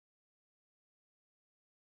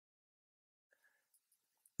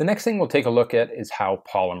The next thing we'll take a look at is how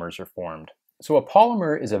polymers are formed. So a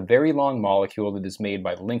polymer is a very long molecule that is made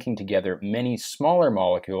by linking together many smaller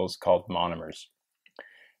molecules called monomers.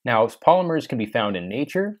 Now, polymers can be found in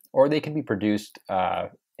nature, or they can be produced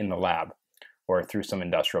in the lab or through some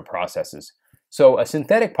industrial processes. So a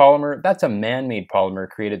synthetic polymer, that's a man-made polymer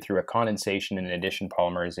created through a condensation and addition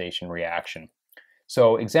polymerization reaction.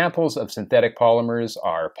 So examples of synthetic polymers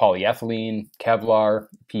are polyethylene, Kevlar,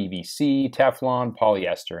 PVC, Teflon,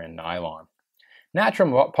 polyester, and nylon.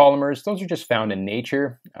 Natural polymers, those are just found in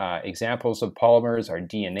nature. Examples of polymers are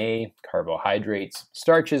DNA, carbohydrates,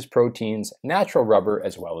 starches, proteins, natural rubber,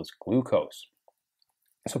 as well as glucose.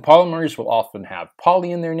 So polymers will often have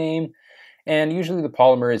poly in their name, and usually the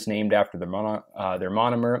polymer is named after their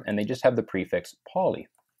monomer, and they just have the prefix poly.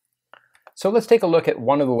 So let's take a look at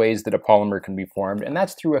one of the ways that a polymer can be formed, and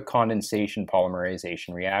that's through a condensation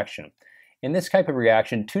polymerization reaction. In this type of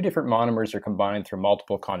reaction, two different monomers are combined through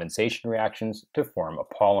multiple condensation reactions to form a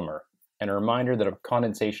polymer. And a reminder that a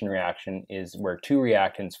condensation reaction is where two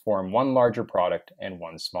reactants form one larger product and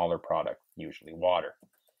one smaller product, usually water.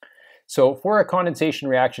 So for a condensation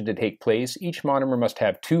reaction to take place, each monomer must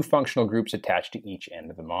have two functional groups attached to each end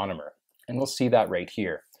of the monomer. And we'll see that right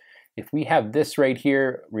here. If we have this right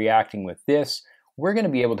here reacting with this, we're going to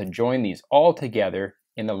be able to join these all together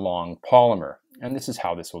in a long polymer. And this is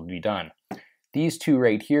how this will be done. These two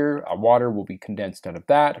right here, water will be condensed out of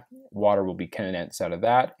that, water will be condensed out of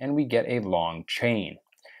that, and we get a long chain.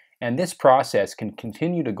 And this process can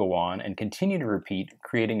continue to go on and continue to repeat,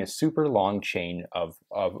 creating a super long chain of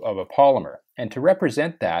a polymer. And to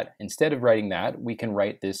represent that, instead of writing that, we can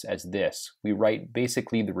write this as this. We write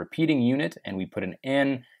basically the repeating unit, and we put an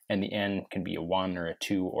N, and the N can be a 1 or a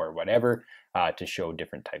 2 or whatever to show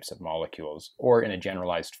different types of molecules. Or in a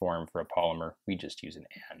generalized form for a polymer, we just use an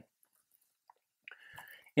N.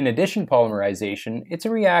 In addition polymerization, it's a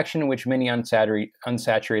reaction in which many unsaturated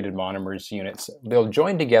monomers units, they'll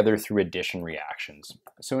join together through addition reactions.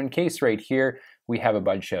 So in case right here, we have a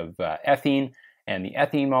bunch of ethene, and the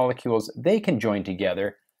ethene molecules, they can join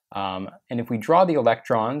together. And if we draw the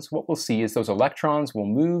electrons, what we'll see is those electrons will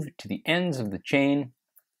move to the ends of the chain,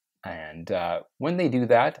 and when they do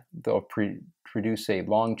that, they'll produce a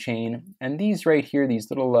long chain. And these right here, these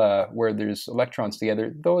little, where there's electrons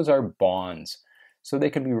together, those are bonds. So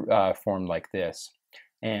they can be formed like this.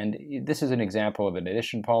 And this is an example of an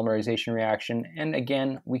addition polymerization reaction. And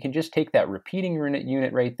again, we can just take that repeating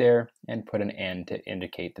unit right there and put an N to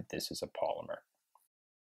indicate that this is a polymer.